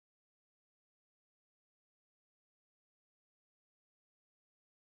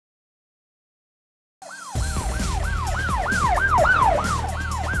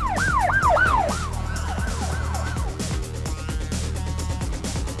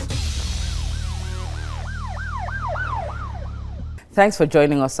Thanks for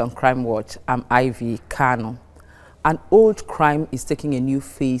joining us on Crime Watch. I'm Ivy Kano. An old crime is taking a new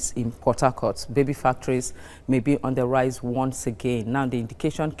face in Port Harcourt. Baby factories may be on the rise once again. Now, the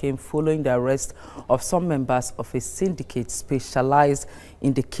indication came following the arrest of some members of a syndicate specialized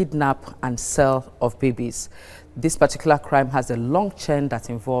in the kidnap and sale of babies. This particular crime has a long chain that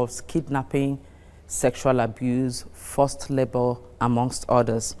involves kidnapping, sexual abuse, forced labor, amongst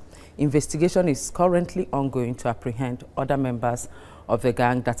others. Investigation is currently ongoing to apprehend other members of the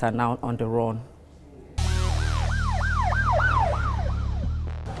gang that are now on the run.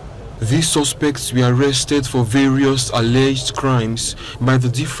 These suspects were arrested for various alleged crimes by the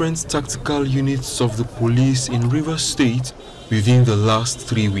different tactical units of the police in Rivers State within the last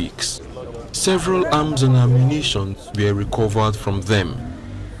 3 weeks. Several arms and ammunition were recovered from them.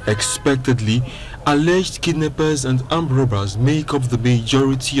 Expectedly, alleged kidnappers and armed robbers make up the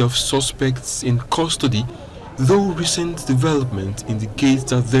majority of suspects in custody, though recent development indicates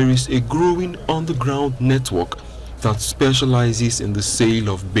that there is a growing underground network that specializes in the sale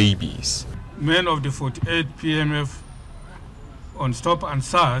of babies. Men of the 48 PMF on stop and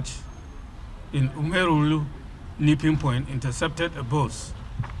search in Umerulu Nipping Point intercepted a bus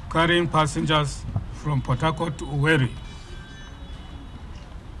carrying passengers from Port Harcourt to Owerri.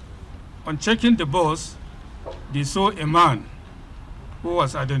 On checking the bus, they saw a man who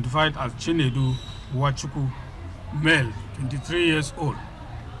was identified as Chinedu Wachuku, male, 23 years old,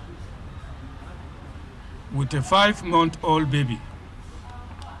 with a 5-month-old baby.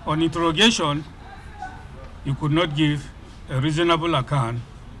 On interrogation, he could not give a reasonable account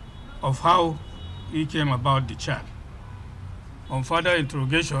of how he came about the child. On further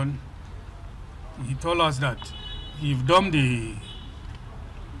interrogation, he told us that he dumped the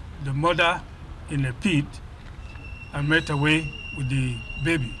mother in a pit and met away with the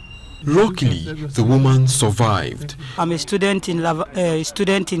baby. Luckily, the woman survived. I'm a student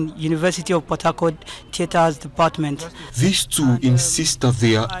in University of Port Harcourt Theatres Department. These two insist that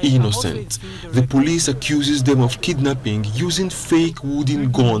they are innocent. The police accuses them of kidnapping using fake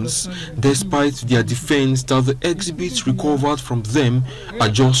wooden guns, despite their defense that the exhibits recovered from them are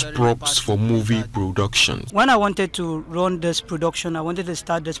just props for movie production. When I wanted to run this production, I wanted to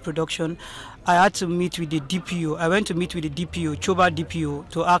start this production, I had to meet with the DPO. I went to meet with the DPO, Choba DPO,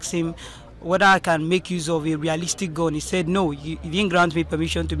 to ask him whether I can make use of a realistic gun. He said no, he didn't grant me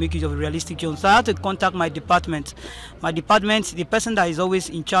permission to make use of a realistic gun. So I had to contact my department. My department, the person that is always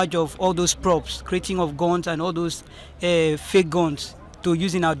in charge of all those props, creating of guns and all those fake guns to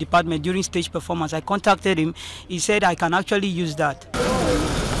use in our department during stage performance. I contacted him. He said I can actually use that.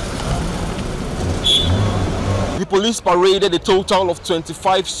 The police paraded a total of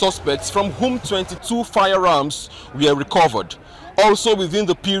 25 suspects, from whom 22 firearms were recovered. Also within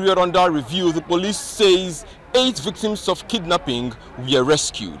the period under review, the police says 8 victims of kidnapping were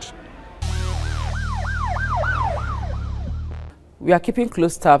rescued. We are keeping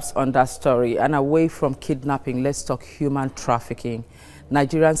close tabs on that story, and away from kidnapping, let's talk human trafficking.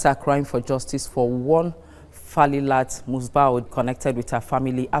 Nigerians are crying for justice for one Falilat Musbaud connected with her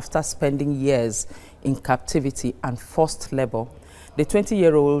family after spending years in captivity and forced labor. The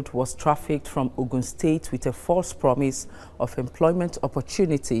 20-year-old was trafficked from Ogun State with a false promise of employment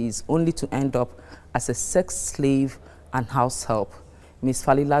opportunities, only to end up as a sex slave and house help. Ms.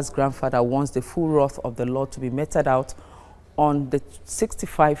 Falila's grandfather wants the full wrath of the law to be meted out on the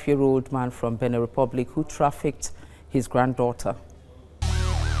 65-year-old man from Benin Republic who trafficked his granddaughter.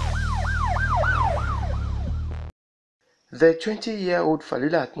 The 20-year-old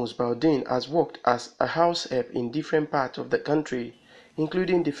Falilat Musbaudin has worked as a house help in different parts of the country,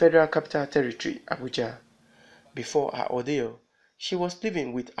 including the Federal Capital Territory, Abuja. Before her ordeal, she was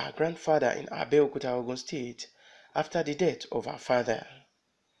living with her grandfather in Abeokuta, Ogun State, after the death of her father.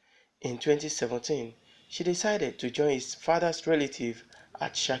 In 2017, she decided to join his father's relative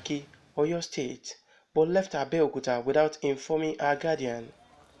at Shaki, Oyo State, but left Abeokuta without informing her guardian.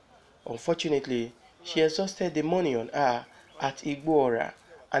 Unfortunately, she exhausted the money on her at Igboora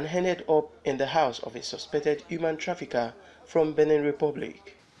and ended up in the house of a suspected human trafficker from Benin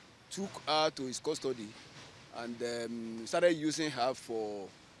Republic. Took her to his custody and started using her for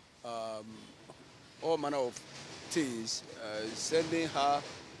all manner of things, sending her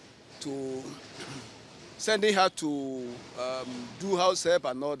to do house help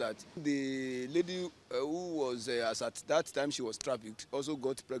and all that. The lady who was, as at that time she was trafficked, also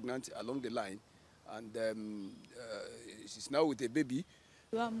got pregnant along the line, and she's now with a baby.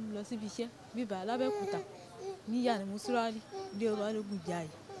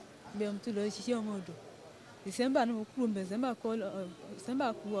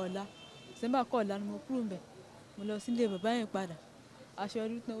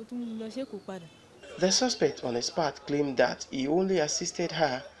 The suspect on his part claimed that he only assisted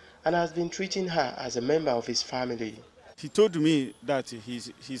her and has been treating her as a member of his family. He told me that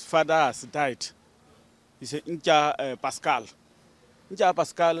his father has died. He said, Incha Pascal. Incha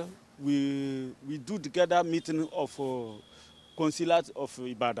Pascal, we do together meeting of consulate of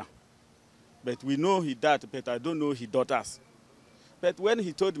Ibadan. But we know he died, but I don't know his daughters. But when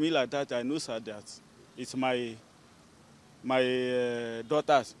he told me like that, I know, sir, that it's my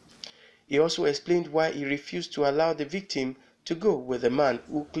daughters. He also explained why he refused to allow the victim to go with the man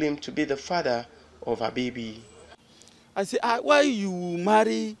who claimed to be the father of her baby. I said, why you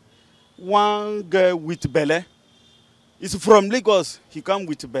marry one girl with Bele? It's from Lagos, he come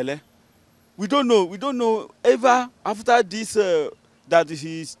with Bele. We don't know ever after this that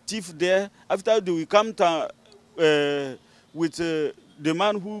he's chief there, after we come to, with the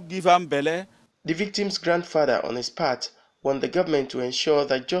man who give him Bele. The victim's grandfather on his part want the government to ensure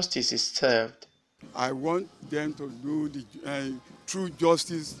that justice is served. I want them to do the true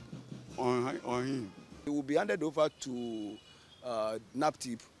justice on him. He will be handed over to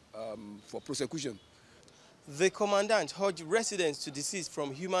NAPTIP for prosecution. The commandant urged residents to desist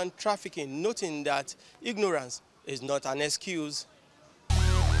from human trafficking, noting that ignorance is not an excuse.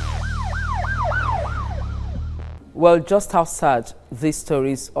 Well, just how sad these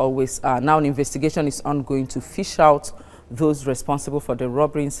stories always are. Now an investigation is ongoing to fish out those responsible for the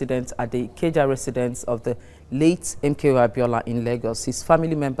robbery incident at the Ikeja residence of the late MKO Abiola in Lagos. His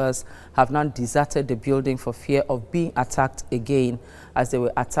family members have now deserted the building for fear of being attacked again, as they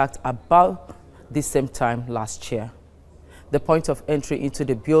were attacked about the same time last year. The point of entry into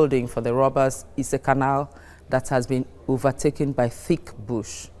the building for the robbers is a canal that has been overtaken by thick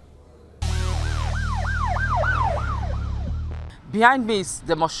bush. Behind me is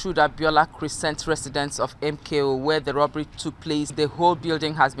the Moshood Abiola Crescent residence of MKO, where the robbery took place. The whole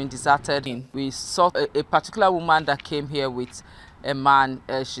building has been deserted. We saw a particular woman that came here with a man.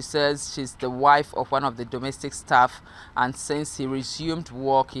 She says she's the wife of one of the domestic staff, and since he resumed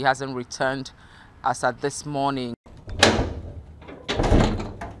work, he hasn't returned as at this morning.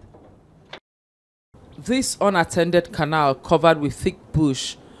 This unattended canal covered with thick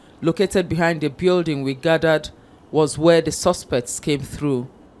bush located behind the building we gathered was where the suspects came through.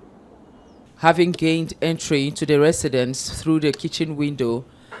 Having gained entry into the residence through the kitchen window,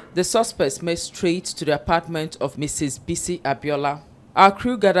 the suspects made straight to the apartment of Mrs. Bisi Abiola. Our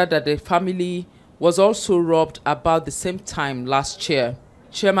crew gathered that the family was also robbed about the same time last year.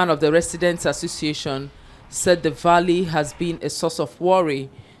 Chairman of the Residents Association said the valley has been a source of worry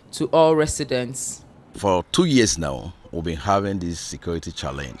to all residents. For 2 years now, we've been having this security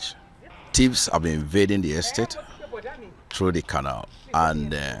challenge. Thieves have been invading the estate through the canal,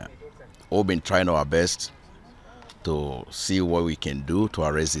 and we've been trying our best to see what we can do to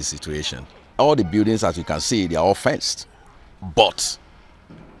arrest this situation. All the buildings, as you can see, they are all fenced, but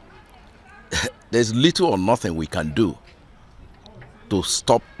there's little or nothing we can do to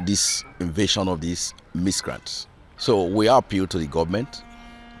stop this invasion of these miscreants. So we appeal to the government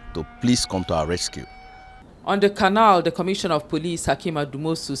to please come to our rescue. On the canal, the Commissioner of Police, Hakeem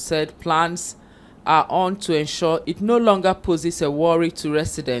Adumosu, said plans are on to ensure it no longer poses a worry to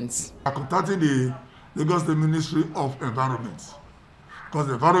residents. I contacted the Lagos State Ministry of Environment, because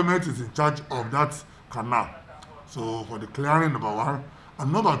the environment is in charge of that canal. So for the clearing, number one,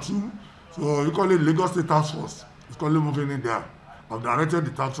 and number two, so you call it Lagos State Task Force. It's called moving in there. I've directed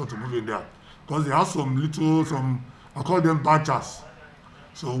the task force to move in there, because they have some I call them batchers.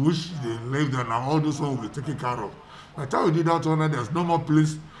 So which they leave there now, all those ones will be taken care of. By the time we did that one, there's no more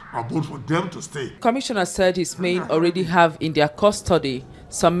place about for them to stay. Commissioner said his men already have in their custody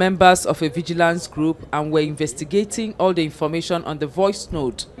some members of a vigilance group and were investigating all the information on the voice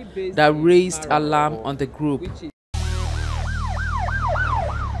note that raised alarm on the group.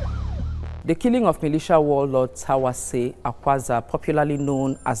 The killing of militia warlord Tawase Akwaza, popularly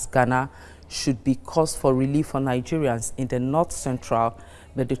known as Ghana, should be cause for relief for Nigerians in the North Central,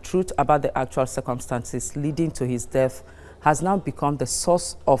 but the truth about the actual circumstances leading to his death has now become the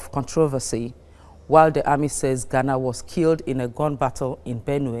source of controversy. While the army says Ghana was killed in a gun battle in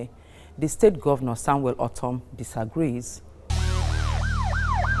Benue, the state governor Samuel Otom disagrees.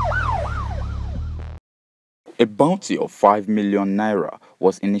 A bounty of 5 million naira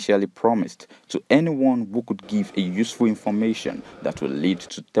was initially promised to anyone who could give a useful information that will lead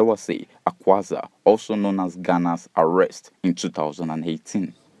to Tawase Akwaza, also known as Ghana's arrest in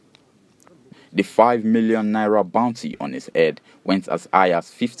 2018. The 5 million naira bounty on his head went as high as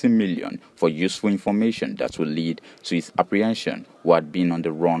 50 million for useful information that will lead to his apprehension, who had been on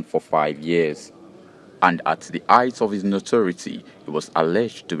the run for 5 years. And at the height of his notoriety, he was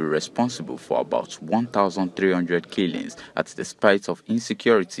alleged to be responsible for about 1,300 killings at the spite of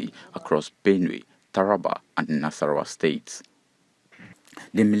insecurity across Benue, Taraba, and Nasarawa states.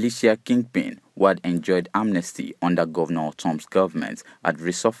 The militia kingpin, who had enjoyed amnesty under Governor Tom's government, had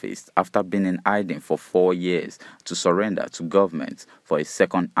resurfaced after being in hiding for 4 years to surrender to government for a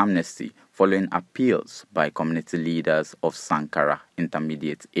second amnesty following appeals by community leaders of Sankara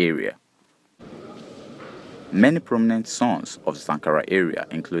Intermediate Area. Many prominent sons of the Sankara area,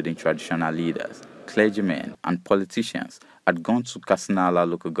 including traditional leaders, clergymen, and politicians, had gone to Kasinala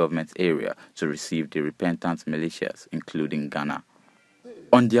local government area to receive the repentant militias, including Ghana.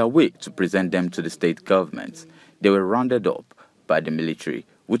 On their way to present them to the state government, they were rounded up by the military,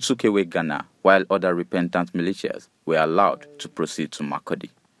 who took away Ghana, while other repentant militias were allowed to proceed to Makurdi.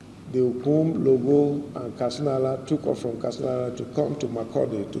 The Ukum, Logo, and Kasinala took off from Kasinala to come to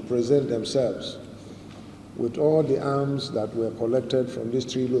Makurdi to present themselves with all the arms that were collected from these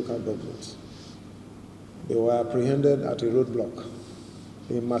 3 local governments. They were apprehended at a roadblock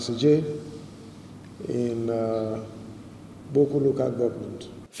in Masije, in Boko local government.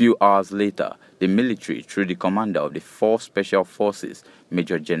 Few hours later, the military, through the commander of the 4th Special Forces,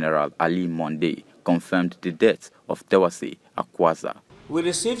 Major General Ali Monde, confirmed the death of Tewase Akwaza. We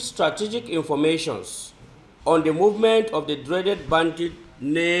received strategic information on the movement of the dreaded bandit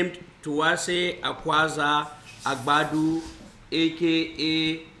named Tewase Akwaza Agbadu,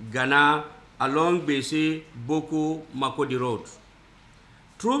 aka Ghana, along Bese Boko Makurdi Road.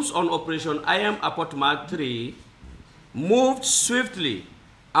 Troops on Operation I Am Apotma 3 moved swiftly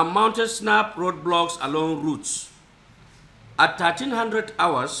and mounted snap roadblocks along routes. At 1300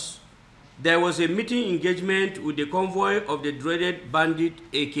 hours, there was a meeting engagement with the convoy of the dreaded bandit,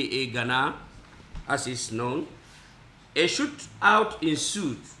 aka Ghana, as is known. A shootout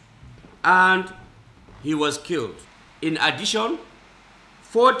ensued, and he was killed. In addition,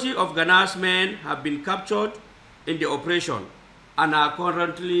 40 of Ghana's men have been captured in the operation and are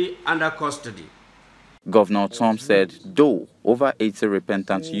currently under custody. Governor Tom said, though over 80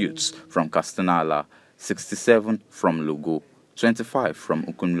 repentant youths from Kastanala, 67 from Logo, 25 from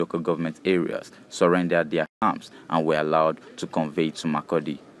Ukun local government areas surrendered their arms and were allowed to convey to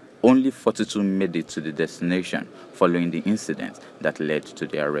Makurdi, only 42 made it to the destination following the incident that led to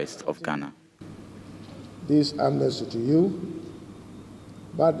the arrest of Ghana. This amnesty to you,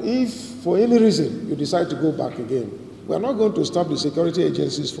 but if for any reason you decide to go back again, we are not going to stop the security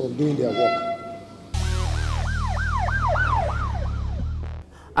agencies from doing their work.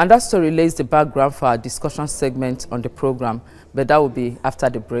 And that story lays the background for our discussion segment on the program, but that will be after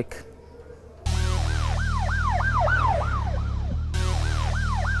the break.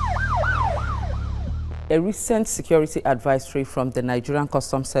 A recent security advisory from the Nigerian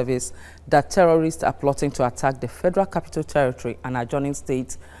Customs Service that terrorists are plotting to attack the Federal Capital Territory and adjoining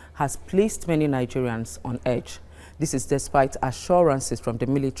states has placed many Nigerians on edge. This is despite assurances from the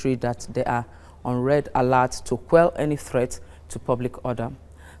military that they are on red alert to quell any threat to public order.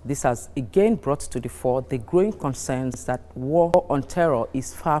 This has again brought to the fore the growing concerns that war on terror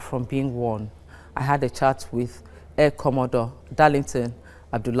is far from being won. I had a chat with Air Commodore Darlington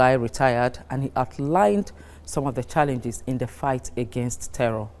Abdullahi, retired, and he outlined some of the challenges in the fight against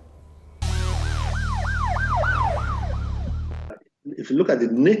terror. If you look at the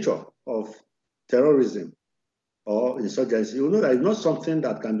nature of terrorism or insurgency, you know that it's not something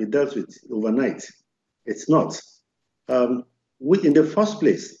that can be dealt with overnight. It's not. In the first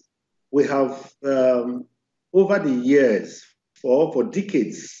place, we have over the years, for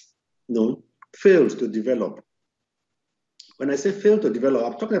decades, failed to develop. When I say failed to develop,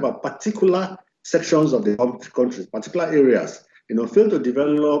 I'm talking about particular sections of the country, particular areas, failed to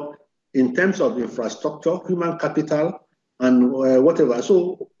develop in terms of infrastructure, human capital, and whatever.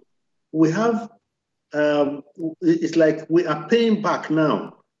 So we have, it's like we are paying back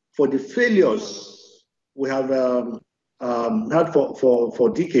now for the failures we have had for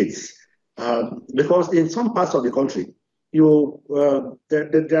decades. Because in some parts of the country,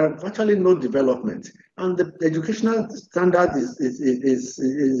 there are virtually no development, and the educational standard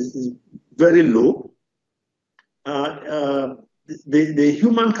is very low. The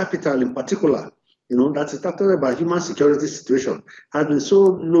human capital in particular, that's started by human security situation, has been so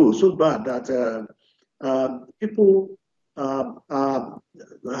low, so bad that people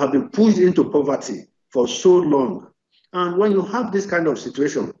have been pushed into poverty for so long. And when you have this kind of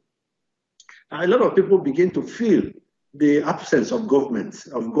situation, a lot of people begin to feel the absence of governance.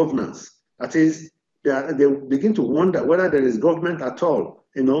 That is, they begin to wonder whether there is government at all.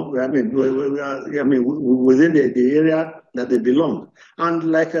 Within the area that they belong. And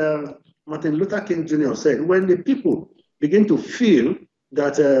like Martin Luther King Jr. said, when the people begin to feel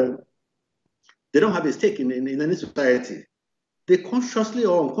that they don't have a stake in any society, they consciously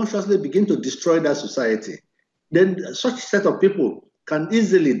or unconsciously begin to destroy that society. Then such set of people can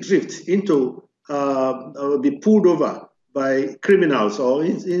easily drift into be pulled over by criminals or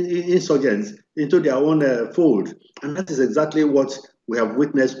insurgents into their own fold. And that is exactly what we have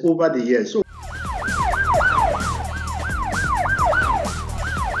witnessed over the years. So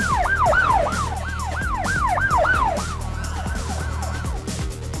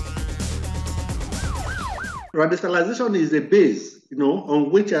radicalization is the base,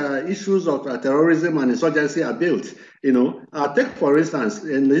 on which issues of terrorism and insurgency are built. Take for instance,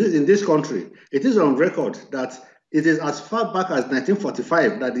 in this country, it is on record that it is as far back as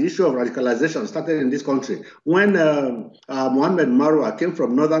 1945 that the issue of radicalization started in this country, when Mohamed Marwa came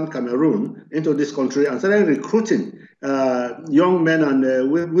from northern Cameroon into this country and started recruiting young men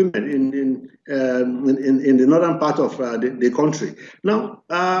and women in the northern part of the country. Now,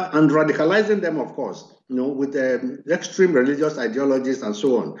 and radicalizing them, of course, with extreme religious ideologies and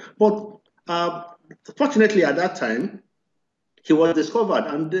so on. But fortunately, at that time, he was discovered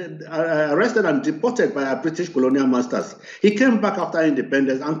and arrested and deported by our British colonial masters. He came back after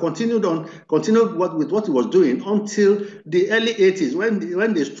independence and continued with what he was doing until the early 80s,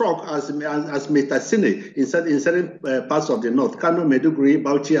 when they struck as Metasine in certain parts of the north, Kano, Maiduguri,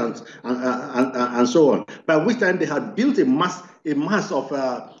 Bauchi, and so on. By which time they had built a mass of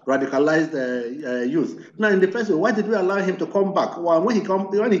radicalized youth. Now, in the first place, why did we allow him to come back? Well, when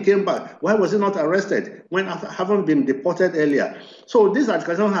he came back, why was he not arrested when having been deported earlier? So this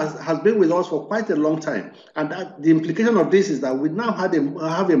radicalization has been with us for quite a long time, and the implication of this is that we now have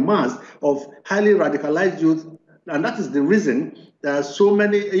a mass of highly radicalized youth, and that is the reason that so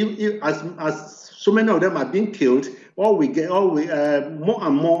many of them are being killed, or more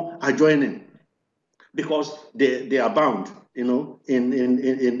and more are joining, because they are bound, in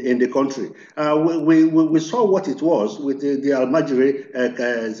the country. We saw what it was with the Almajiri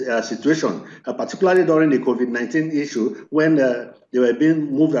situation, particularly during the COVID-19 issue, when they were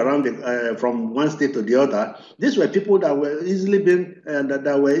being moved around from one state to the other. These were people that were easily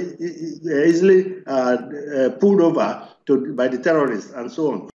pulled over by the terrorists and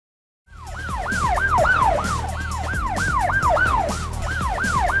so on.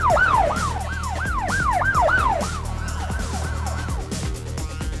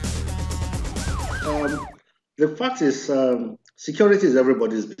 The fact is, security is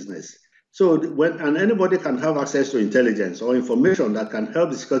everybody's business. So and anybody can have access to intelligence or information that can help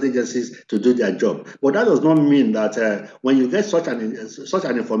the security agencies to do their job. But that does not mean that when you get such an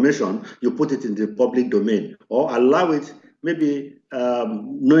information, you put it in the public domain or allow it, maybe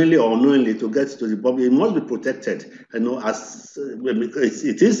knowingly or unknowingly, to get to the public. It must be protected, as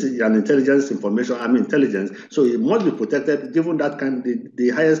it is an intelligence information. intelligence, so it must be protected, given that the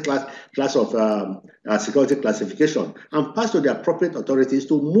highest class of security classification, and passed to the appropriate authorities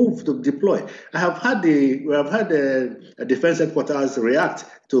to deploy. We have had the defense headquarters react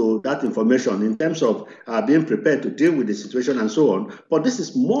to that information in terms of being prepared to deal with the situation and so on. But this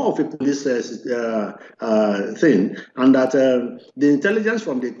is more of a police thing, and that the intelligence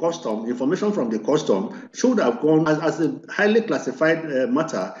from the custom, information from the custom, should have gone as a highly classified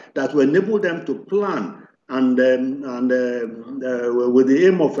matter that will enable them to plan and with the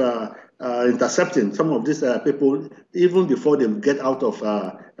aim of intercepting some of these people even before they get out of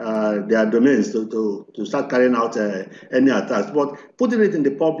their domains to start carrying out any attacks. But putting it in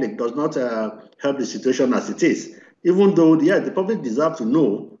the public does not help the situation as it is, even though the public deserves to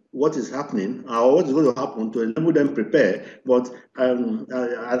know what is happening or what is going to happen to enable them prepare. But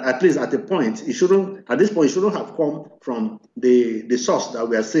at least at this point, it shouldn't have come from the source that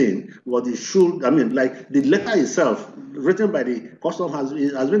we are saying. What it should, like the letter itself, written by the custom, has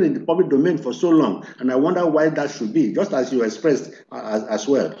been in the public domain for so long, and I wonder why that should be. Just as you expressed as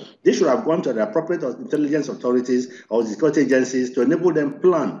well, they should have gone to the appropriate intelligence authorities or the security agencies to enable them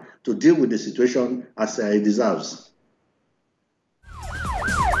plan to deal with the situation as it deserves.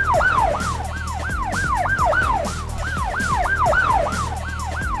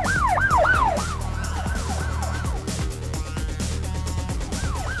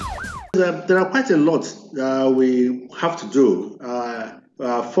 There are quite a lot we have to do.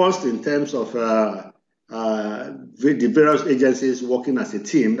 First, in terms of the various agencies working as a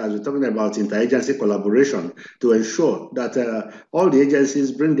team, as we're talking about interagency collaboration, to ensure that all the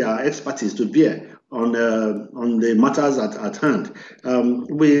agencies bring their expertise to bear on the matters at hand.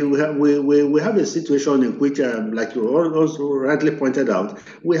 We have a situation in which, like you also rightly pointed out,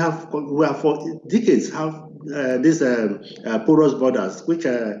 we have for decades have these porous borders, which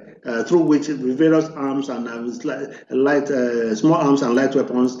through which various arms and small arms and light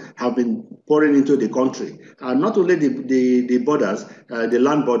weapons have been pouring into the country. Not only the borders, the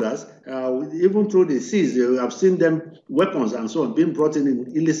land borders, even through the seas, you have seen them, weapons and so on, being brought in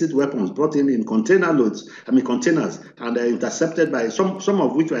illicit weapons, brought in container loads, containers, and intercepted by, some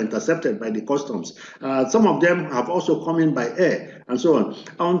of which were intercepted by the customs. Some of them have also come in by air and so on.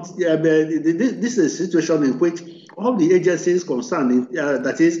 And this is a situation in which all the agencies concerned,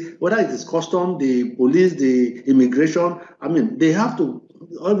 that is, whether it is custom, the police, the immigration, they have to,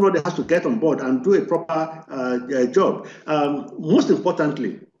 everybody has to get on board and do a proper job. Most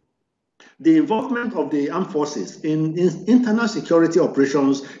importantly, the involvement of the armed forces in internal security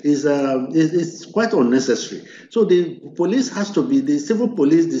operations is quite unnecessary. So the police has to be, the civil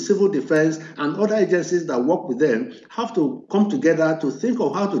police, the civil defense, and other agencies that work with them have to come together to think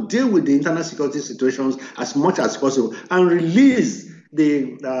of how to deal with the internal security situations as much as possible and release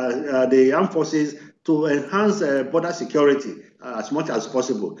the armed forces to enhance border security as much as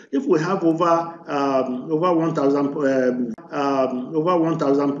possible. If we have over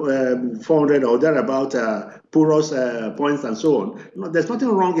 1,400 or thereabout porous points and so on, there's nothing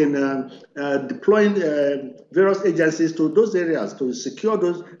wrong in deploying various agencies to those areas to secure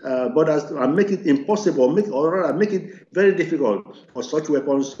those borders and make it impossible, make it very difficult for such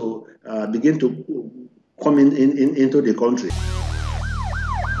weapons to begin to come into the country.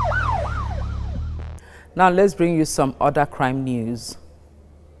 Now let's bring you some other crime news.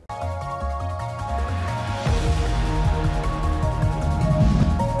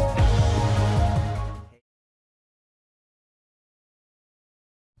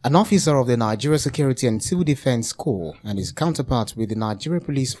 An officer of the Nigeria Security and Civil Defense Corps and his counterpart with the Nigeria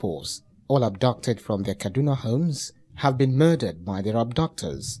Police Force, all abducted from their Kaduna homes, have been murdered by their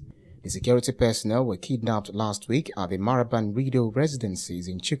abductors. The security personnel were kidnapped last week at the Maraban Rido residencies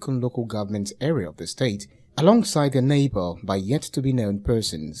in Chikun local government area of the state, alongside their neighbor by yet-to-be-known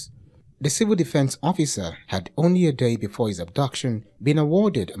persons. The civil defense officer had only a day before his abduction been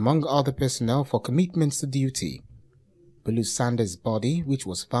awarded, among other personnel, for commitments to duty. Bulu Sanders' body, which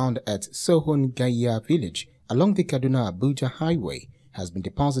was found at Sohon Gaya village along the Kaduna-Abuja highway, has been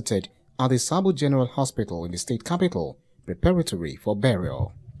deposited at the Sabo General Hospital in the state capital, preparatory for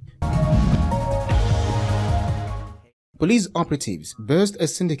burial. Police operatives burst a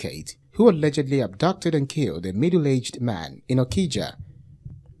syndicate who allegedly abducted and killed a middle-aged man in Okija.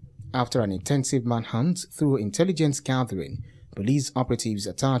 After an intensive manhunt through intelligence gathering, police operatives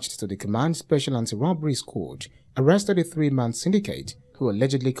attached to the Command Special Anti-Robbery Squad arrested a three-man syndicate who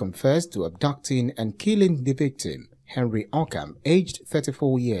allegedly confessed to abducting and killing the victim, Henry Okam, aged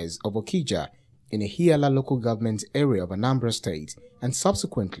 34 years, of Okija, in a Hiala local government area of Anambra State, and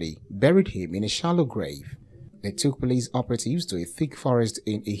subsequently buried him in a shallow grave. They took police operatives to a thick forest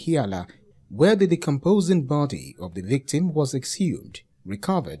in Ihiala, where the decomposing body of the victim was exhumed,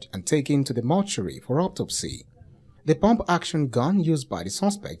 recovered, and taken to the mortuary for autopsy. The pump-action gun used by the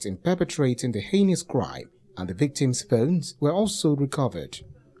suspect in perpetrating the heinous crime and the victim's phones were also recovered.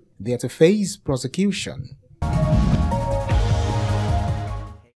 They are to face prosecution.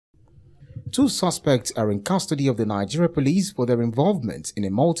 Two suspects are in custody of the Nigeria police for their involvement in a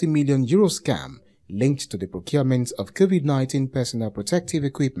multi-million euro scam linked to the procurement of COVID-19 personal protective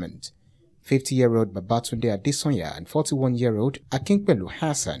equipment. 50-year-old Babatunde Adesonya and 41-year-old Akinpelu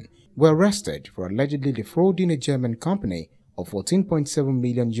Hassan were arrested for allegedly defrauding a German company of 14.7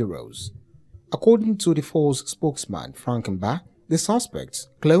 million euros. According to the false spokesman Frank Mba, the suspects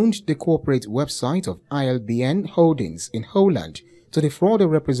cloned the corporate website of ILBN Holdings in Holland to defraud a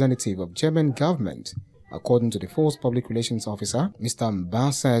representative of German government. According to the false public relations officer, Mr.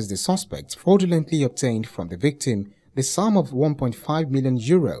 Mba says the suspects fraudulently obtained from the victim the sum of 1.5 million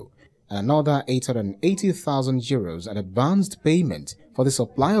euro and another 880,000 euros an advanced payment for the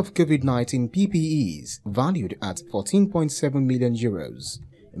supply of COVID-19 PPEs valued at 14.7 million euros.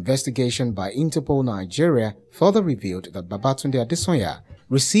 Investigation by Interpol Nigeria further revealed that Babatunde Adesonya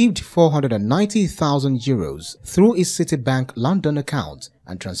received 490,000 euros through his Citibank London account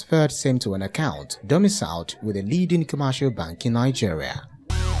and transferred same to an account domiciled with a leading commercial bank in Nigeria.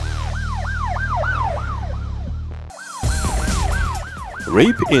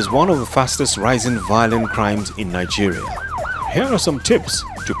 Rape is one of the fastest rising violent crimes in Nigeria. Here are some tips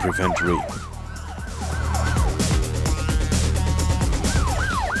to prevent rape.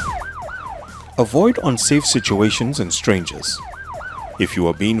 Avoid unsafe situations and strangers. If you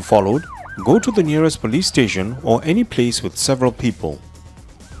are being followed, go to the nearest police station or any place with several people.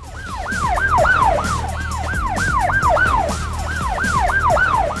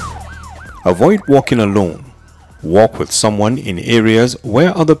 Avoid walking alone. Walk with someone in areas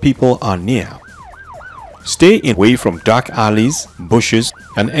where other people are near. Stay away from dark alleys, bushes,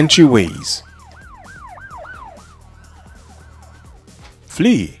 and entryways.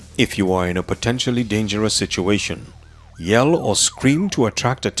 Flee if you are in a potentially dangerous situation. Yell or scream to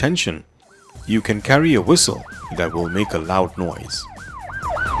attract attention. You can carry a whistle that will make a loud noise.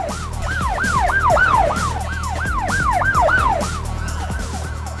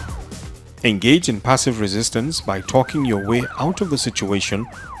 Engage in passive resistance by talking your way out of the situation,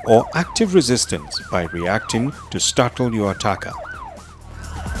 or active resistance by reacting to startle your attacker.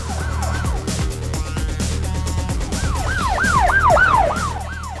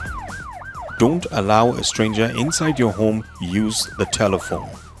 Don't allow a stranger inside your home use the telephone.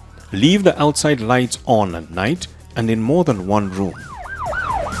 Leave the outside lights on at night and in more than one room.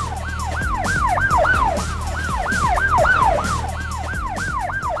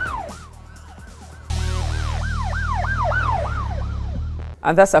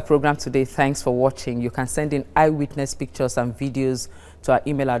 And that's our program today. Thanks for watching. You can send in eyewitness pictures and videos to our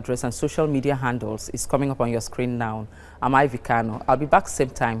email address and social media handles. It's coming up on your screen now. I'm Ivy Kano. I'll be back same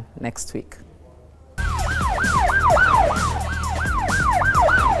time next week.